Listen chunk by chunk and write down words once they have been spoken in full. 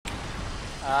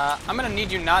I'm gonna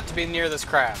need you not to be near this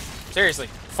crab. Seriously,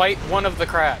 fight one of the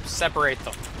crabs. Separate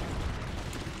them.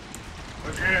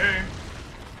 Okay.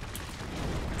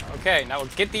 Okay, now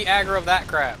get the aggro of that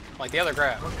crab, like the other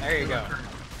crab. Okay, There you go.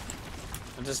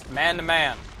 Just man to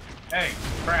man. Hey,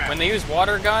 crap. When they use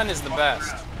water gun is the Oh, best.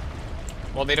 crap.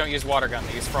 Well, they don't use water gun,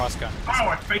 they use frost gun. Oh,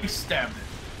 I face stabbed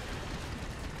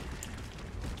it.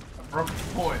 I broke its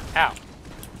foot. Ow.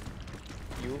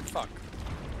 You fuck.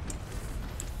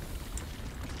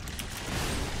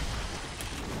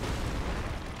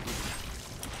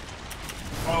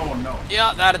 Oh no.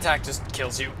 Yeah, that attack just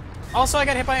kills you. Also, I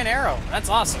got hit by an arrow. That's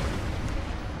awesome.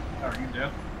 Are you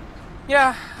dead?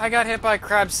 Yeah, I got hit by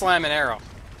crab slam and arrow.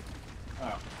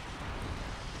 Oh.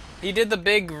 He did the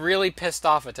big, really pissed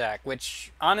off attack,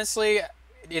 which honestly,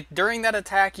 during that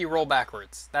attack you roll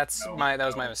backwards. That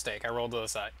was my mistake. I rolled to the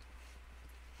side.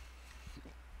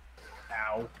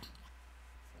 Ow.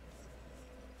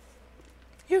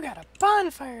 You got a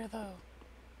bonfire though.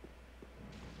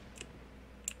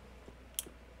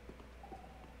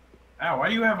 Ow, why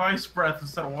do you have ice breath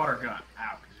instead of water gun?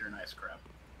 Ow, because you're an ice crab.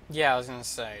 Yeah, I was gonna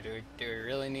say, do we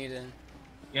really need to?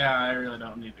 Yeah, I really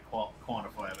don't need to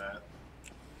quantify that.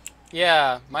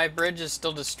 Yeah, my bridge is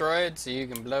still destroyed, so you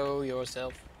can blow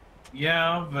yourself.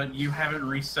 Yeah, but you haven't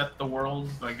reset the world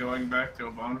by going back to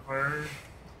a bonfire?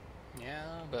 Yeah,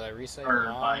 but I reset Or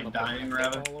your by mom, dying, my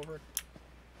rather. all over it.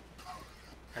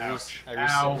 Ouch. I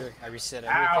Ow. reset Ow,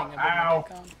 everything ow, about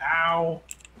my icon. ow.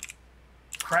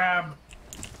 Crab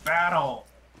battle.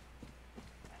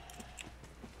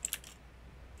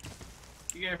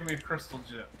 You gave me a crystal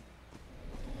gem.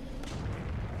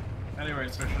 Anyway,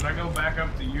 so should I go back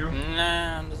up to you?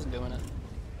 Nah, I'm just doing it.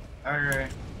 Okay.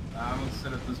 I'm gonna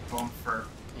sit at this bumper.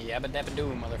 Yabba dabba doo,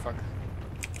 motherfucker.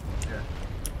 Yeah.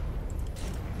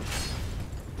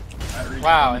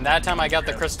 Wow, and that time I got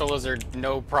the crystal lizard,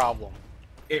 no problem.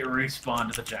 It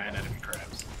respawned to the giant enemy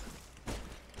crabs.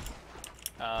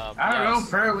 I don't know, Yes.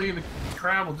 apparently the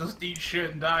crab will just eat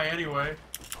shit and die anyway.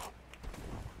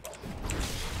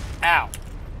 Ow.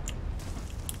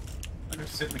 I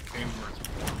just sit in the cave where it's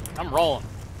warm. I'm rolling.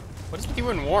 What is with you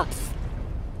in warmth?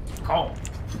 Cold.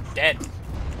 Dead.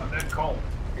 I'm dead cold.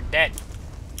 You're dead.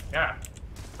 Yeah.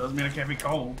 Doesn't mean I can't be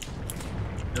cold.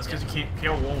 Just because you can't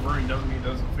kill Wolverine doesn't mean he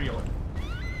doesn't feel it.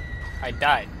 I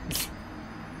died.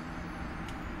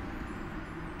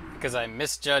 Because I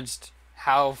misjudged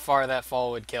how far that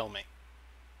fall would kill me.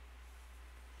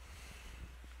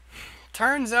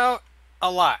 Turns out,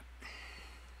 a lot.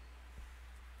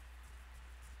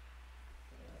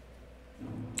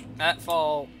 That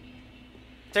fall...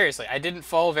 Seriously, I didn't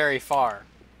fall very far.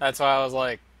 That's why I was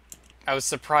like... I was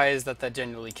surprised that that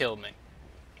genuinely killed me.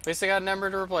 At least I got an ember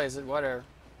to replace it, whatever.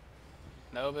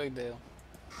 No big deal.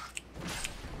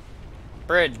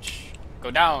 Bridge. Go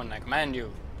down, I command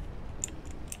you.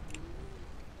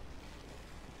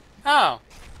 Oh.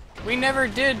 We never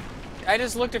did... I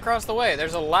just looked across the way.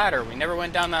 There's a ladder. We never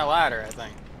went down that ladder, I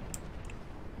think.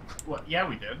 What? Yeah,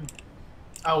 we did.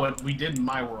 Oh, we did in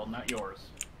my world, not yours.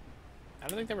 I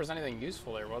don't think there was anything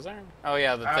useful there, was there? Oh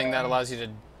yeah, the thing that allows you to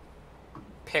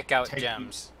pick out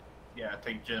gems. Yeah,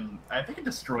 take gem. I think it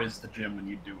destroys the gem when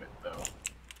you do it, though.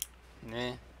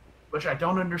 Nah. Which I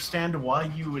don't understand why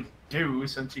you would do,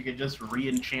 since you could just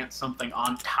re-enchant something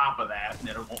on top of that, and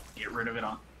it won't get rid of it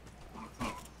on its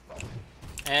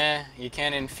own. You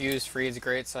can't infuse Freed's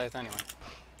Great Scythe anyway.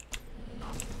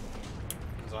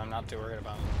 So I'm not too worried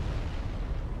about it.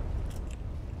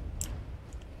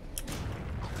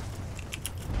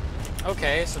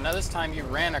 Okay, so now this time you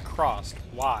ran across.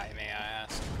 Why, may I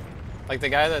ask? Like the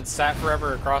guy that sat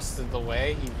forever across the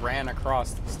way, he ran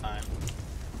across this time.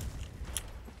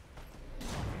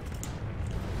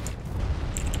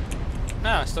 No,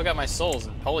 I still got my souls,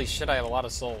 and holy shit, I have a lot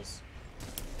of souls.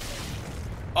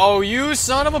 Oh, you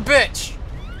son of a bitch!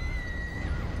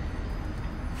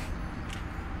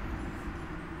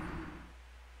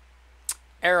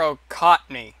 Arrow caught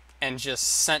me and just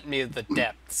sent me to the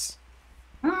depths.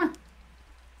 I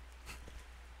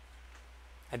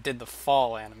did the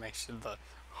fall animation, the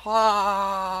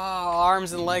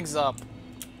arms and legs up.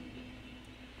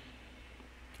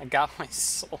 I got my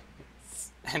souls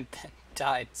and then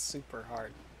died super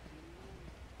hard.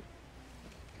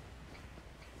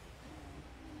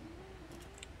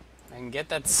 I can get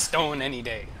that stone any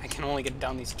day. I can only get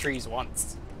down these trees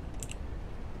once.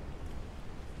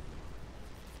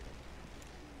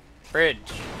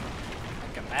 Bridge.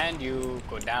 I command you,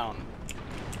 go down.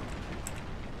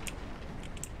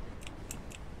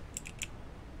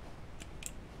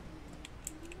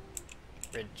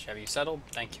 Bridge, have you settled?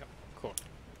 Thank you. Cool.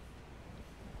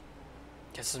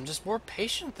 Guess I'm just more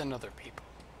patient than other people.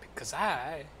 Because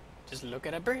I just look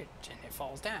at a bridge and it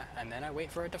falls down, and then I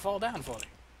wait for it to fall down for me.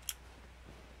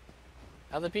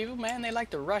 Other people, man, they like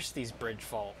to rush these bridge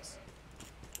falls.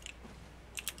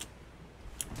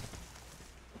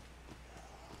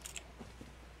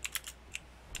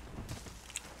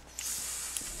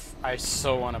 I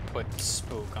so want to put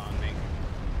spook on me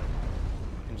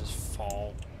and just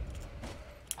fall.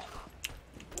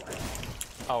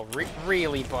 Oh,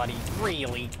 really, buddy?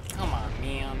 Really? Come on,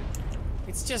 man.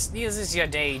 It's just, this is your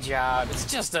day job. It's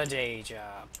just a day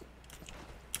job.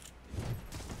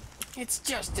 It's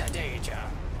just a day job.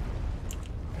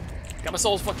 Got my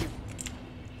souls, fuck you.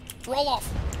 Roll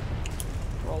off.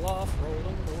 Roll off,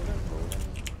 rolling.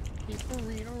 Keep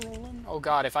burrito rolling. Oh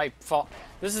god, if I fall.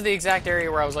 This is the exact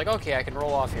area where I was like, okay, I can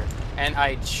roll off here. And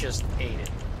I just ate it.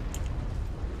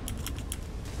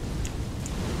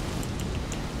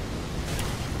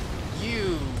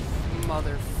 You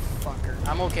motherfucker.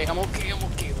 I'm okay.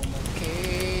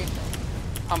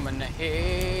 I'm gonna,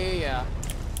 hey, yeah.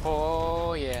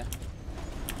 Oh, yeah.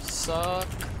 Suck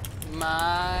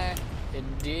my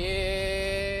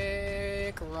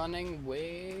dick running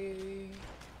way.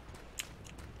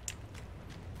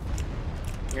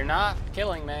 You're not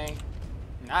killing me.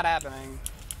 Not happening.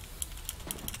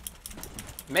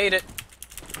 Made it.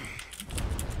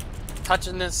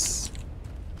 Touching this.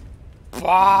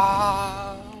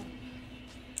 Wow.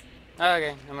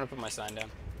 Okay, I'm gonna put my sign down.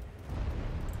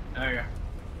 Okay.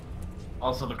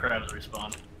 Also, the crabs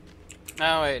respawn.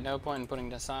 No, wait, no point in putting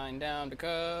the sign down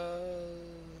because...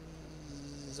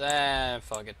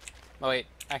 fuck it. Oh, wait,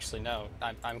 actually, no.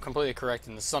 I'm completely correct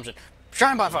in this assumption.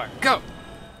 Shrine bonfire, go!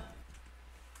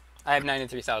 I have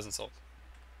 93,000 souls.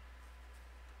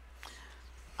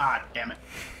 Ah, damn it.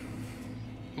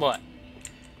 What?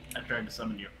 I tried to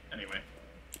summon you. Anyway.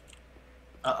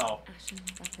 Uh-oh.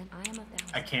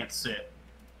 I can't sit.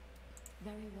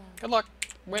 Very well. Good luck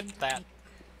with that.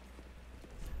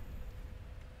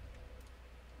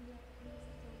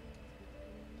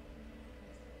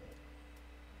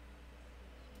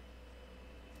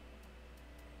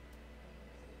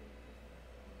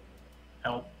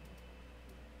 Help.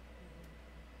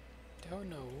 Don't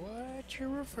know what you're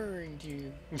referring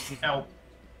to. Help.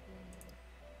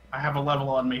 I have a level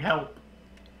on me. Help.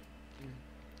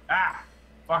 Ah!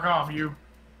 Fuck off, you.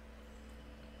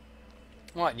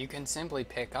 What? You can simply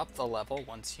pick up the level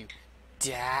once you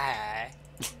die.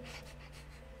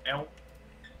 Help.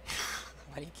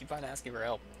 Why do you keep on asking for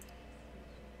help?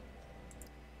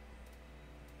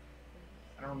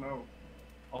 I don't know.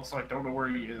 Also, I don't know where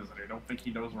he is, and I don't think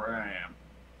he knows where I am.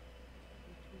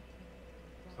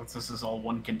 Since this is all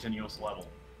one continuous level.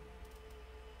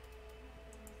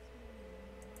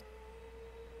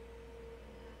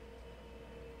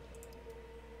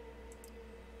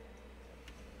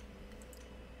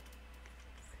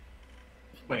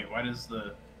 Wait, why does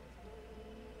the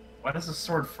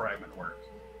sword fragment work?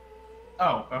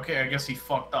 Oh, okay, I guess he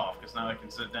fucked off, because now I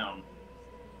can sit down.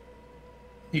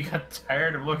 He got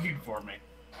tired of looking for me.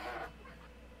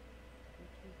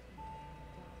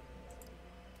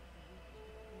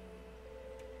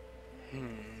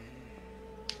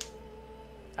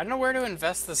 I don't know where to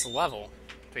invest this level,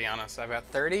 to be honest. I've got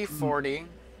 30, 40,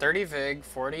 30 Vig,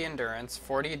 40 Endurance,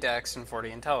 40 Dex, and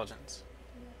 40 Intelligence.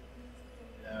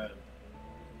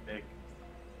 Big.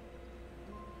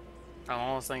 I'm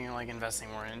almost thinking like investing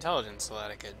more in Intelligence so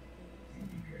that I could...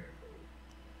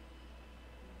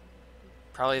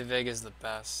 Probably Vig is the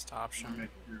best option.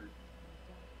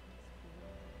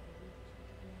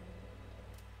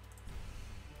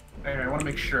 Anyway, I want to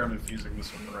make sure I'm infusing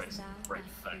this with the right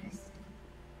thing.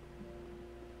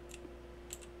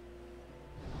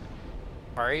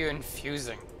 Why are you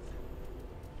infusing?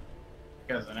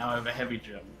 Because I now have a heavy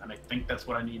gem, and I think that's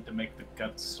what I need to make the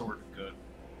Guts sword good.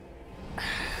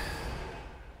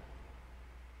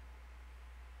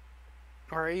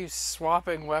 Why are you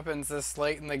swapping weapons this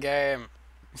late in the game?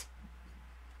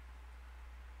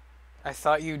 I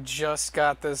thought you just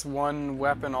got this one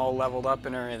weapon all leveled up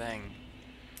and everything.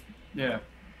 Yeah.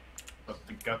 But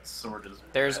the Guts sword is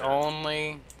There's better.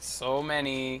 only so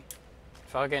many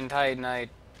fucking Titanite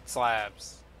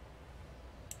slabs.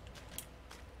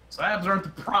 Slabs aren't the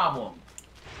problem.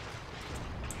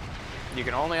 You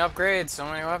can only upgrade so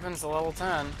many weapons to level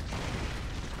 10.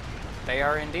 They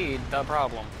are indeed the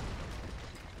problem.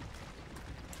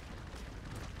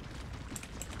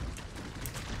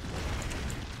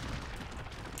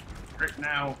 Right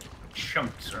now,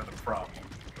 chunks are the problem.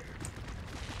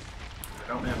 I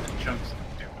don't have the chunks to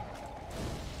do it.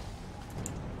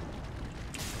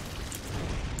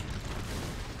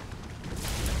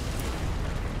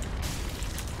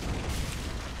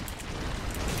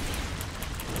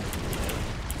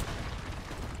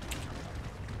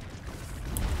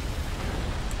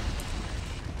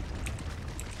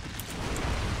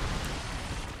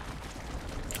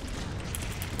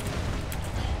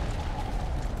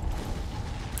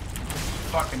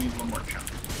 fuck, I need one more chunk.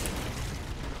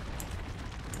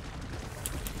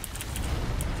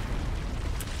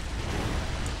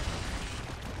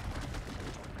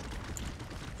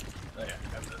 Oh yeah,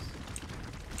 got this.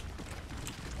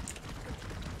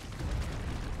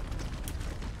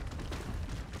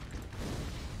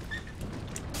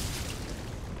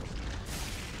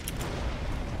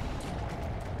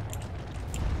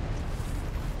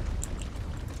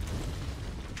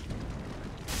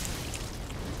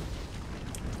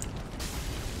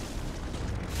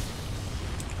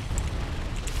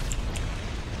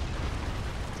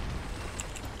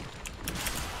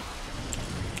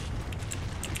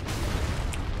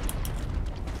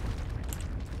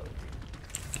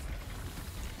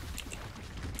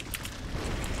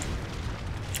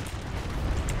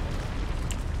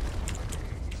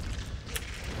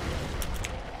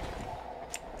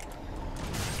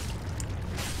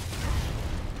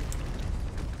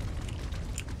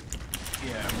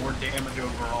 Yeah, more damage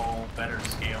overall, better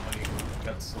scaling.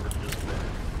 That's sort of just better.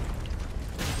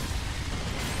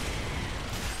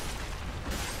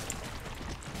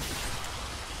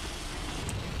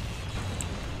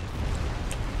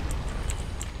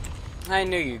 I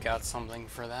knew you got something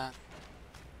for that.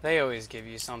 They always give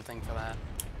you something for that.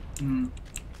 Hmm.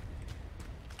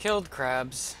 Killed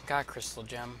crabs, got crystal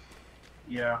gem.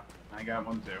 Yeah, I got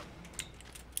one too.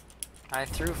 I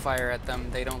threw fire at them,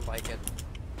 they don't like it.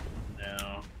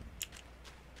 No.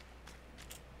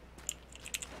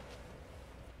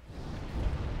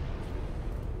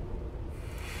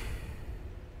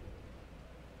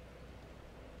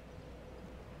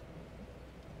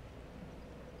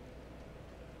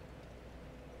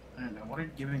 I don't know, what are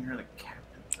you giving her the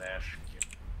captain's ash kit?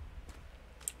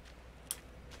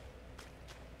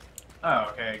 Oh,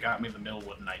 okay, it got me the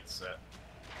Millwood Knight set.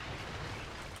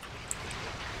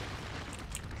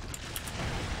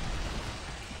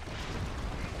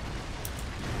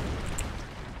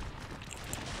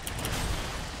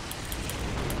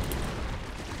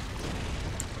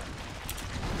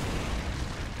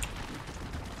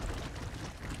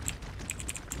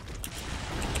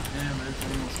 Damn, there's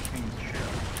the English King's ship.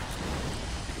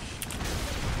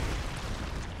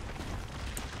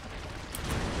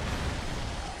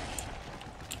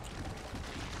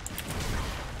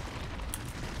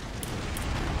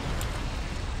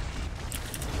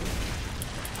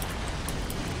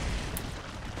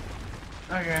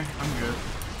 Okay, I'm good.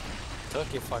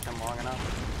 Took you fucking long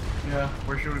enough. Yeah,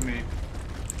 where should we meet?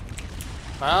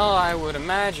 Well, I would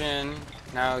imagine,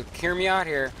 now hear me out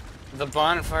here, the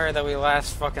bonfire that we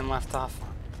last fucking left off on.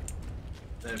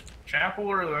 The chapel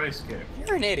or the ice cave?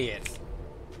 You're an idiot.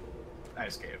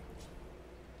 Ice cave.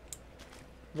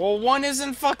 Well, one is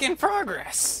in fucking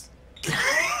progress.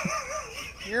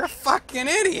 You're a fucking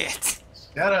idiot.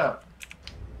 Shut up.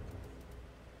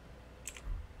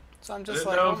 So I'm I just didn't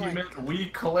like, know oh if you my... meant we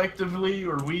collectively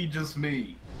or we just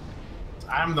me.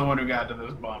 I'm the one who got to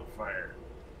this bonfire.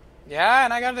 Yeah,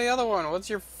 and I got the other one. What's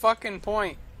your fucking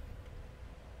point?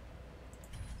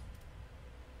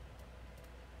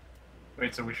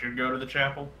 Wait, so we should go to the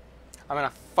chapel? I'm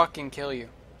gonna fucking kill you.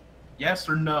 Yes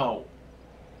or no?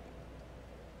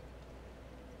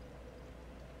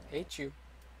 Hate you.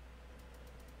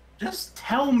 Just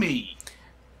tell me.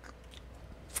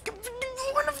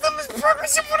 One of them is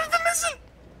progress and one of them isn't.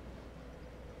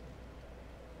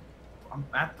 I'm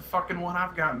at the fucking one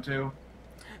I've gotten to.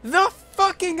 The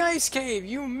fucking ice cave,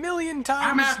 you million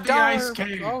times I'm at the dollar- ice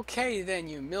cave. Okay then,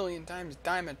 you million times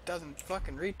diamond doesn't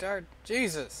fucking retard.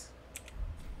 Jesus.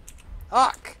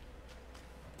 Fuck.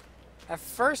 At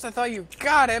first I thought you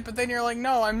got it, but then you're like,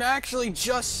 no, I'm actually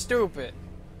just stupid.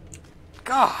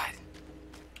 God.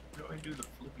 How do I do the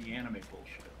flippy anime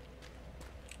bullshit?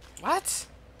 What?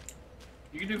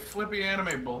 You can do flippy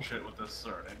anime bullshit with this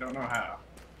sword. I don't know how.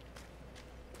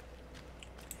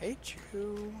 Hate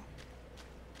you.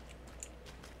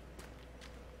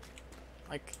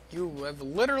 Like, you have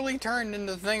literally turned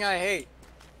into the thing I hate.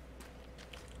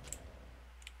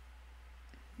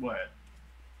 What?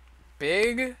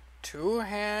 Big,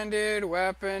 two-handed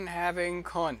weapon having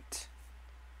cunt.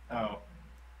 Oh.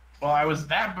 Well, I was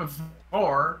that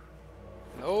before.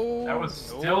 No, That was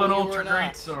still no, an you ultra were great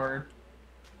not. sword.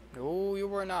 No, you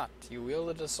were not. You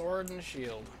wielded a sword and a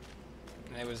shield.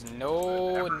 And it was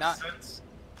no, Ever not, since,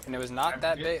 and it was not I've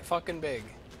that get- big, fucking big.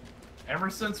 ever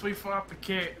since we fought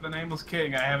the Nameless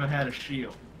King, I haven't had a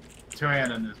shield.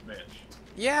 Two-hand in this bitch.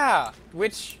 Yeah,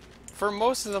 which, for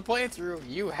most of the playthrough,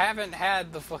 you haven't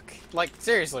had the fuck, like,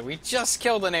 seriously, we just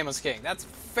killed the Nameless King. That's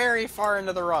very far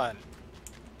into the run.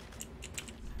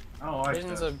 I don't like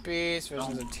Visions this. of Beasts,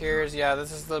 Visions Don't- of Tears, yeah,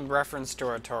 this is the reference to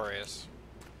Artorias.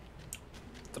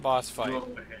 The boss fight. Go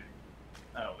ahead.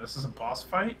 Oh, this is a boss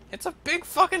fight? It's a big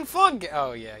fucking fog.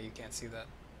 Oh yeah, you can't see that.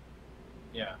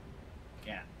 Yeah.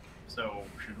 Can't. So,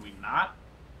 should we not?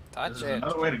 Touch There's it.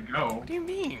 another way to go. What do you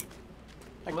mean?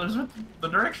 Well, there's the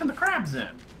direction the crab's in.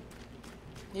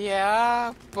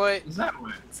 Yeah, but Is that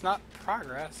way? it's not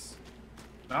progress.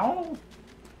 No?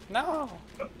 No.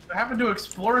 What happened to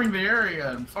exploring the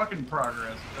area and fucking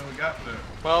progress until we got to...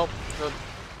 Well,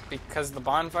 because the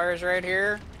bonfire's right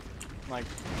here, like,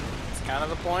 it's kind of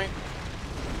the point.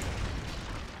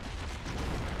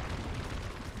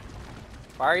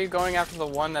 Why are you going after the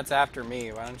one that's after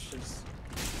me? Why don't you just...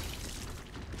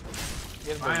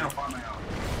 Get the... I'll find out.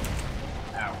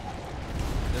 Ow.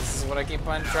 This is what I keep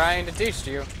on trying to teach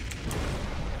you.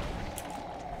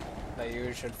 That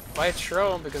you should fight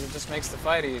Shrome because it just makes the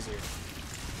fight easier.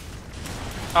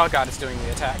 Oh god, it's doing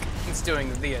the attack. It's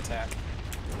doing the attack.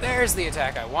 There's the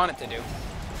attack I want it to do.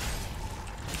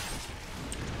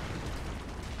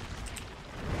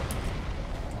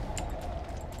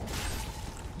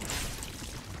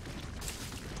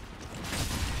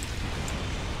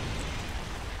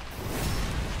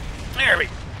 There we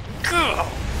go!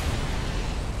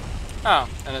 Oh,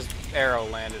 and his arrow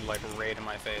landed like right in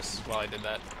my face while I did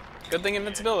that. Good thing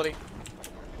invincibility.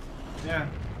 Yeah.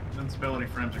 Invincibility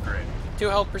frames are great. 2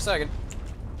 health per second.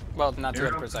 Well, not 2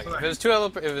 health per second. If it was 2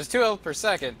 health, if it was 2 health per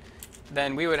second,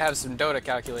 then we would have some Dota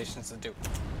calculations to do.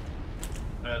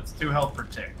 It's 2 health per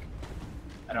tick.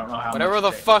 I don't know how Whatever much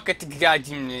the tick. fuck it got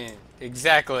you.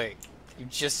 Exactly. You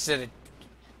just said it.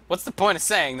 What's the point of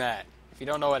saying that if you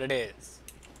don't know what it is?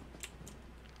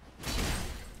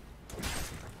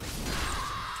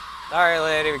 Sorry,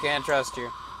 lady, we can't trust you.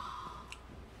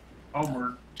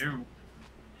 Homeward, 2.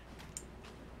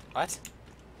 What?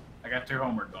 I got 2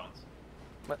 homeward bones.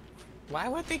 What? Why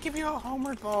would they give you a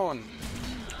homeward bone?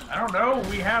 I don't know,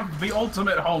 we have the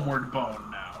ultimate homeward bone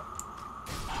now.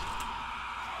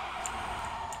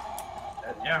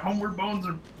 Yeah, homeward bones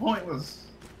are pointless.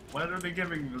 Why are they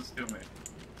giving this to me?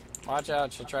 Watch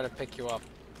out, she'll try to pick you up.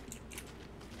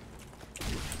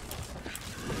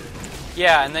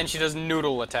 Yeah, and then she does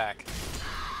noodle attack.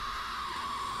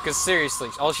 Because seriously,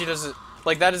 all she does is...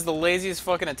 Like, that is the laziest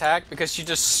fucking attack because she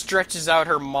just stretches out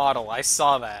her model. I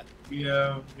saw that.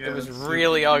 Yeah, It was it's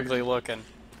really super ugly weird. looking.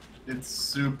 It's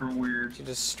super weird. She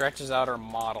just stretches out her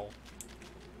model.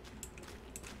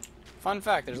 Fun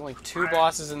fact, there's only 2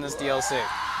 bosses in this DLC.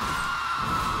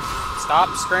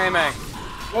 Stop screaming.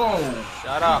 Whoa!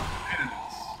 Shut up.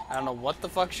 I don't know what the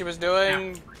fuck she was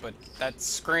doing, but that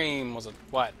scream was a...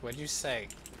 What? What'd you say?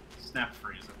 Snap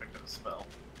freeze, I picked up a spell.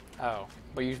 Oh,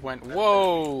 but you went,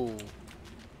 whoa!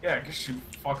 Yeah, because she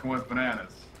fucking went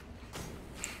bananas.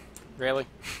 Really?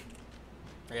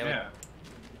 Really? Yeah.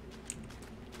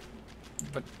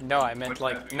 But no, I meant What's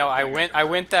like, that? no, I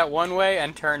went that one way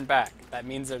and turned back. That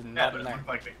means there's Yeah, nothing but it there. looked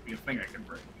like there could be a thing I could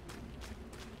break.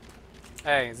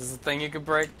 Hey, is this a thing you could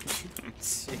break?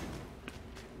 Shit.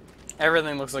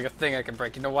 Everything looks like a thing I can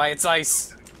break. You know why? It's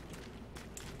ice.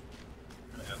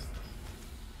 Yes.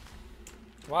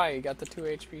 Why? You got the 2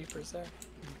 HP per sec.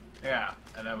 Yeah,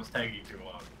 and that was taking too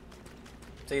long.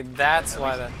 See, that's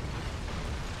why that...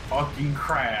 Fucking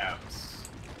crabs.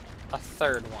 A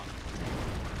third one.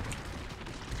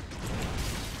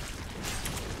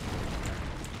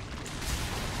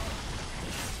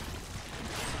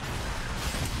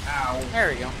 Ow. There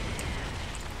we go.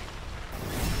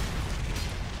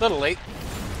 Little late,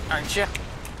 aren't you?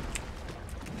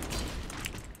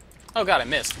 Oh god, I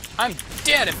missed. I'm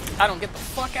dead if I don't get the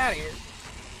fuck out of here.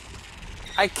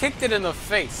 I kicked it in the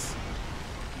face.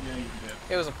 Yeah, you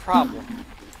did. It was a problem.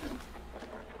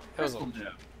 It was a... Pistol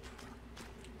gem.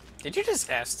 Did you just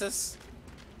Estus?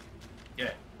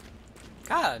 Yeah.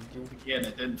 God, you... Again,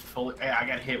 it didn't fully... Hey, I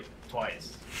got hit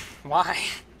twice. Why?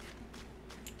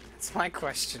 That's my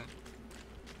question.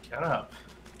 Shut up.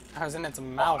 I was in its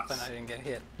mouth and I didn't get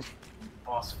hit.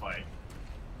 Boss fight.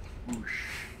 Whoosh.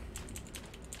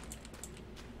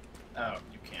 Oh,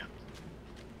 you can't.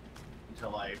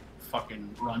 Until I fucking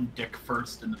run dick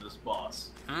first into this boss.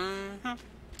 Mm-hmm.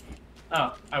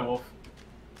 Oh, hi, Wolf.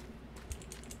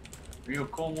 Are you a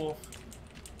cool wolf?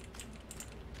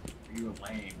 Are you a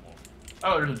lame wolf?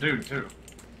 Oh, there's a dude, too.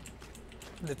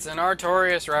 It's an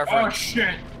Artorias Oh, reference.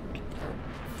 shit!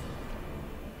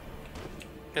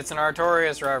 It's an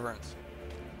Artorias reference.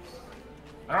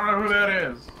 I don't know who that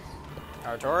is.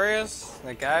 Artorias?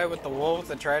 The guy with the wolf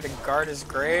that tried to guard his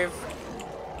grave?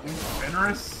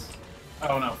 Fenris?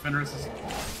 Oh, no, Fenris is...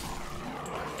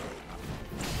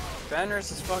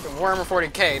 Fenris is fucking Warhammer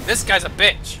 40k. This guy's a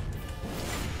bitch!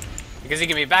 Because he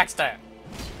can be backstabbed.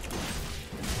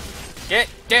 Get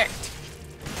dicked!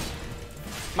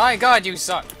 My god, you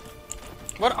suck!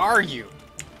 What are you?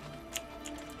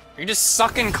 you just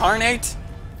suck incarnate?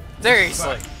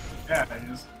 Seriously. Yeah, I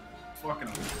just fucking.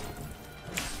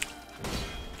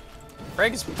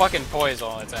 Break his fucking poise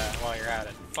while it's at while you're at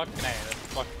it. Fucking A, that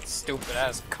fucking stupid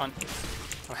ass cunt.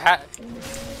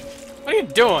 What are you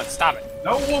doing? Stop it.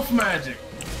 No wolf magic.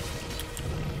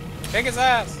 Kick his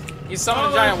ass. He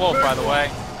summoned a giant wolf, by the way.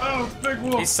 Oh, big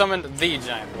wolf. He summoned the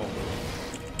giant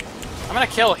wolf. I'm gonna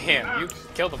kill him. You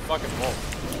kill the fucking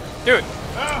wolf. Dude,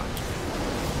 Ah.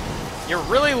 you're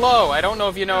really low. I don't know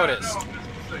if you noticed.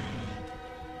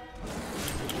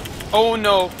 Oh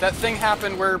no, that thing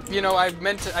happened where, you know, I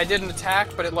didn't attack,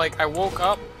 but it like, I woke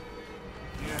up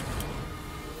Yeah.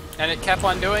 and it kept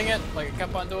on doing it. Like, it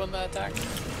kept on doing the attack.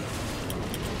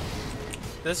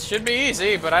 This should be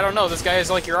easy, but I don't know. This guy is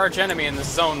like your arch enemy in this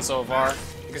zone so far,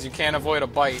 because you can't avoid a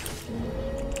bite.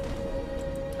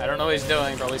 I don't know what he's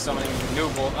doing, probably summoning new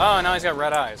wolf. Oh, now he's got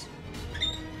red eyes.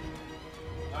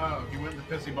 Oh, he went to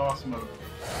pissy boss mode.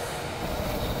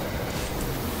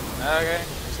 Okay,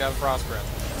 he's got frost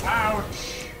breath.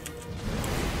 Ouch!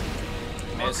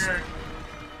 Miss. Okay.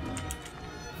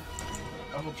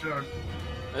 Double chug.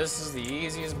 This is the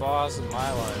easiest boss of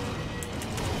my life.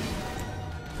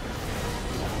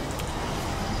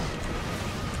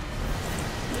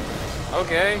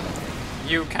 Okay,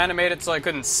 you kind of made it so I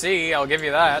couldn't see, I'll give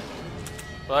you that.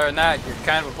 But other than that, you're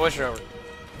kind of a pushover.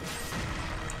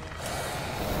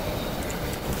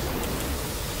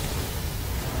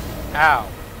 Ow.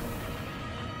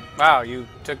 Wow, you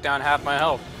took down half my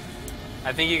health.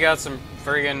 I think you got some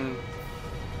friggin'...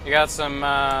 You got some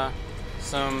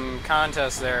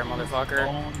contest there,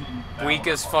 motherfucker.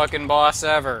 Weakest fucking boss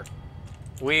ever.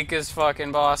 Weakest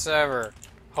fucking boss ever.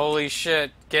 Holy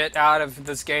shit, get out of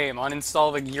this game.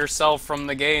 Uninstall yourself from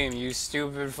the game, you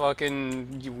stupid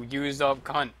fucking used up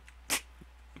cunt.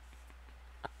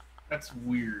 That's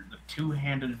weird. The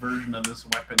two-handed version of this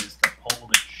weapon is to pull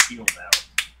the shield out.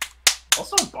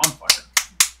 Also, bonfire.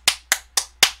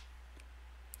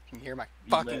 Can you hear my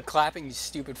fucking clapping, you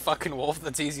stupid fucking wolf?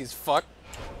 That's easy as fuck.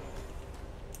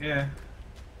 Yeah.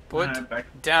 Put Alright,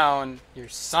 back. down your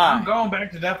sign. I'm going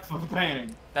back to Depth of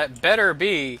Pain. That better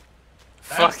be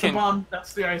That's fucking... the bomb.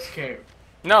 That's the ice cave.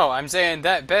 No, I'm saying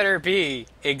that better be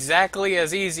exactly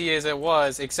as easy as it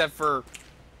was, except for...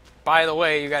 By the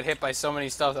way, you got hit by so many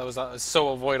stuff that was so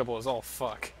avoidable as all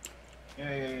fuck.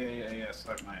 Yeah,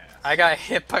 suck my ass. I got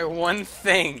hit by one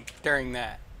thing during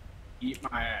that. Eat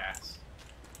my ass.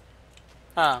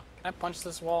 Huh. Can I punch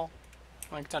this wall?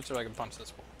 I can touch it, I can punch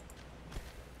this wall.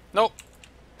 Nope.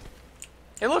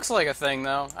 It looks like a thing,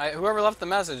 though. Whoever left the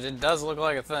message, it does look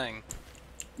like a thing.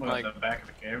 What, Like- the back of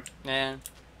the cave? Yeah.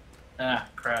 Ah,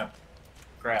 crap.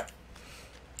 Crap.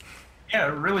 Yeah,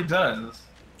 it really does.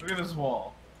 Look at this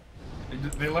wall.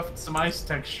 They left some ice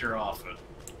texture off it.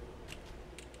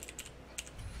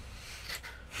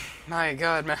 My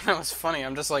god, man, that was funny.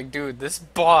 I'm just like, dude, this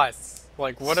boss.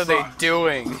 Like, what are they Sucks.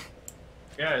 doing?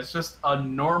 Yeah, it's just a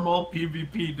normal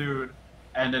PvP dude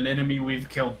and an enemy we've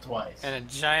killed twice. And a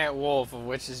giant wolf, of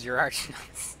which is your arch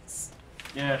nemesis.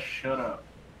 Yeah, shut up.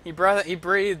 He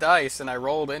breathed ice, and I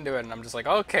rolled into it, and I'm just like,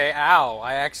 okay, ow.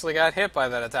 I actually got hit by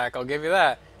that attack, I'll give you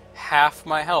that. Half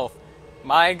my health.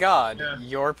 My god, Yeah,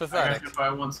 you're I pathetic. got hit by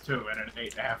once too, and it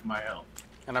ate half my health.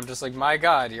 And I'm just like, my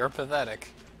god, you're pathetic.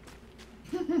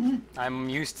 I'm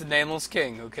used to Nameless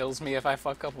King, who kills me if I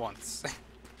fuck up once.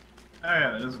 Oh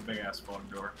yeah, that is a big ass spawn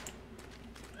door.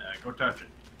 Go touch it.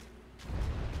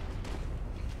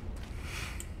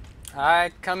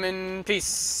 I come in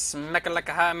peace. Mecca like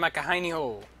a high, mecca hiney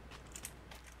ho.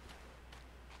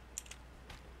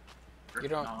 You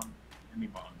don't- Any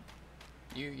bond.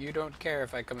 You don't care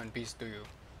if I come in peace, do you?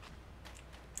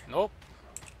 Nope.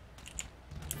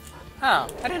 Oh,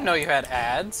 I didn't know you had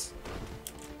ads.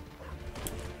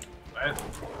 What?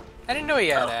 I didn't know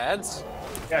you had ads.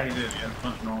 Yeah, he did. He had a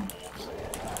bunch of normal wolves.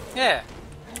 Yeah.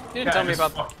 You didn't Yeah, tell I me just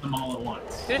about fucked them all at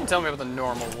once. You didn't tell me about the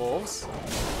normal wolves.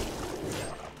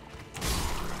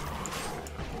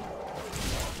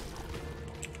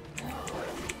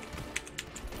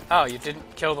 Oh, you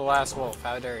didn't kill the last wolf.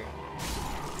 How dare you?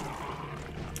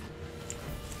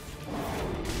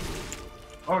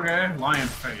 Okay, lion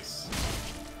face.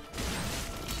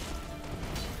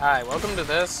 Hi, welcome to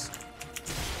this.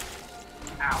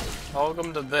 Ow.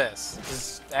 Welcome to this.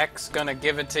 Is X gonna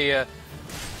give it to you?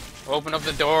 Open up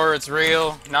the door, it's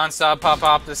real. Non-stop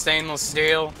pop the stainless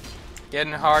steel.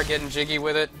 Getting hard, getting jiggy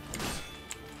with it.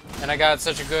 And I got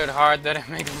such a good heart that it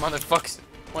makes motherfuckers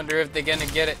wonder if they're gonna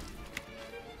get it.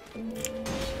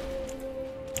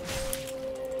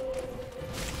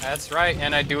 That's right,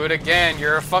 and I do it again.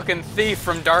 You're a fucking thief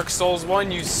from Dark Souls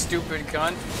 1, you stupid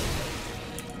cunt.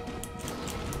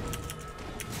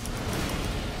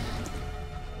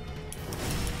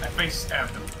 face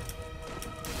stabbed him.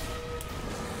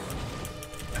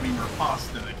 I mean,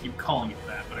 riposte, I keep calling it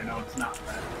that, but I know it's not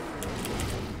that.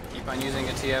 Keep on using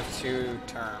a TF2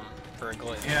 term for a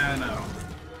glitch. Yeah, I know.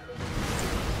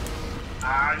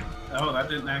 Oh, that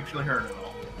didn't actually hurt at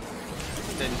all.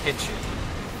 It didn't hit you.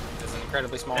 It's an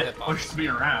incredibly small It hitbox. pushed me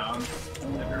around.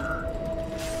 It hurt.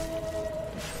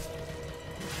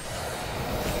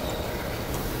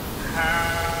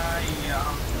 Hi-ya.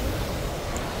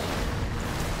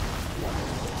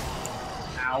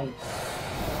 Ow.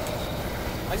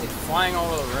 Why is he flying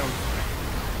all over the room?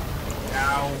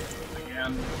 Ow.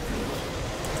 Again.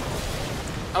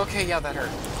 Okay, yeah, that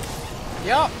hurt.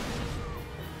 Yup.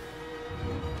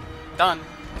 Done.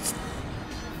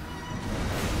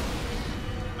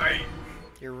 Hey.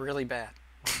 You're really bad.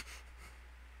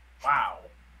 Wow.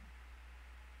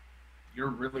 You're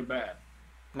really bad.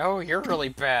 No, you're really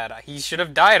bad. He should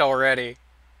have died already.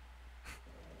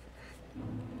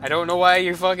 I don't know why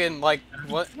you fucking, like,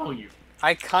 what? Kill you.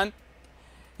 I can't...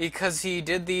 Because he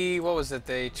did the, what was it,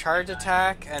 the charge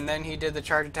attack, and then he did the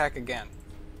charge attack again.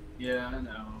 Yeah, I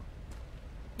know.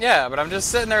 Yeah, but I'm just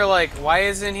sitting there like, why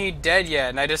isn't he dead yet?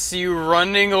 And I just see you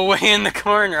running away in the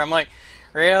corner. I'm like,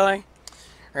 really?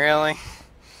 Really?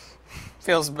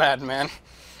 Feels bad, man.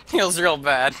 Feels real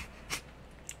bad.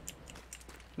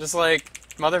 Just like,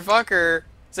 motherfucker,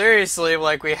 seriously,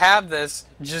 like, we have this,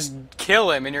 just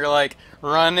kill him. And you're like,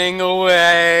 running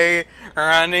away,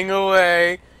 running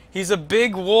away. He's a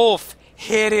big wolf.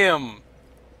 Hit him.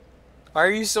 Why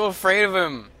are you so afraid of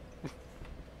him?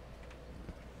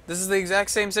 This is the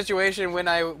exact same situation when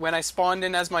I spawned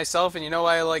in as myself, and you know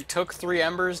I like took 3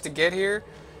 embers to get here?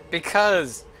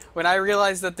 Because when I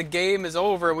realized that the game is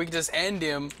over and we can just end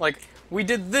him, like, we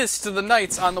did this to the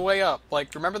knights on the way up.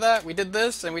 Like, remember that? We did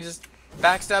this, and we just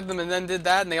backstabbed them and then did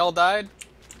that, and they all died?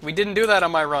 We didn't do that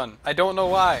on my run. I don't know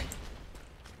why.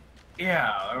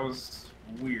 Yeah, that was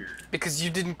weird. Because you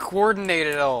didn't coordinate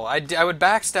it all. I would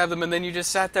backstab them, and then you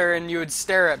just sat there and you would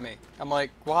stare at me. I'm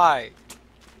like, why?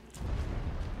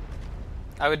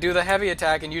 I would do the heavy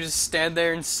attack, and you just stand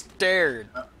there and stared.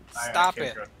 Stop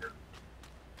it.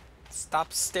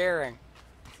 Stop staring.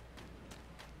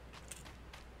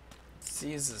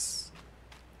 Jesus.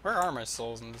 Where are my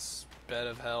souls in this bed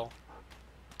of hell?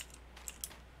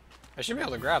 I should be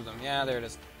able to grab them. Yeah, there it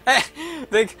is.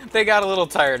 they got a little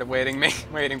tired of waiting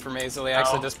for me, so they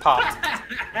actually just popped.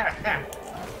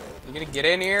 You gonna get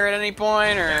in here at any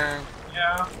point, or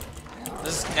Yeah.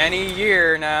 just any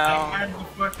year now? I had to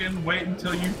fucking wait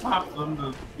until you popped them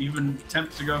to even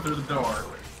attempt to go through the door.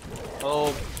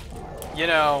 Well, you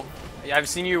know, I've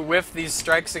seen you whiff these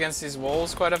strikes against these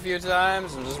wolves quite a few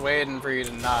times. I'm just waiting for you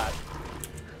to not.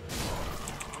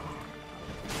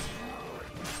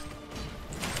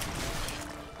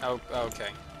 Oh, okay.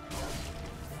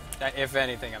 If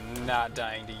anything, I'm not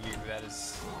dying to you. That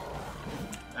is...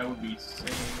 That would be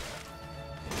sick.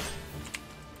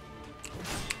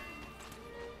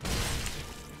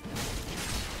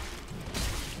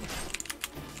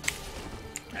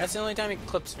 That's the only time he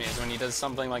clips me, is when he does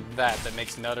something like that that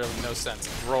makes no sense.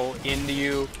 Roll into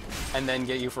you, and then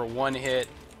get you for one hit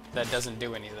that doesn't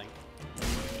do anything.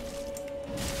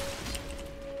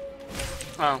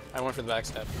 Oh, I went for the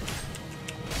backstab.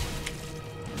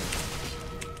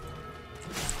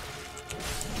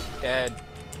 Dead.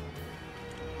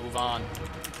 Move on.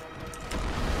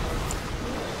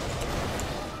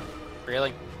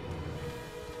 Really?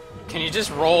 Can you just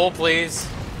roll, please?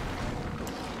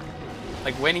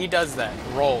 Like, when he does that,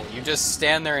 roll. You just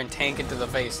stand there and tank it to the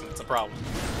face, and it's a problem.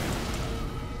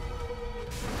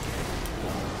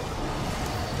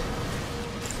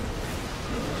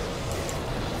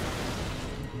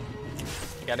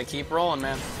 You gotta keep rolling,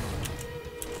 man.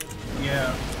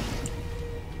 Yeah.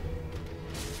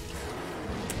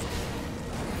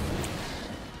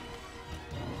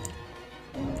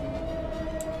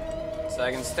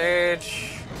 Second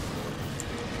stage.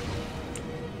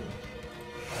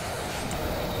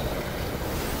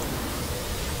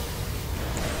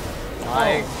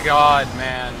 My God,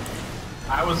 man.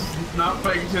 I was not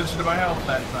paying attention to my health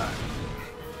that time.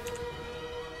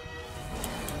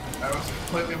 That was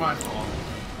completely my fault.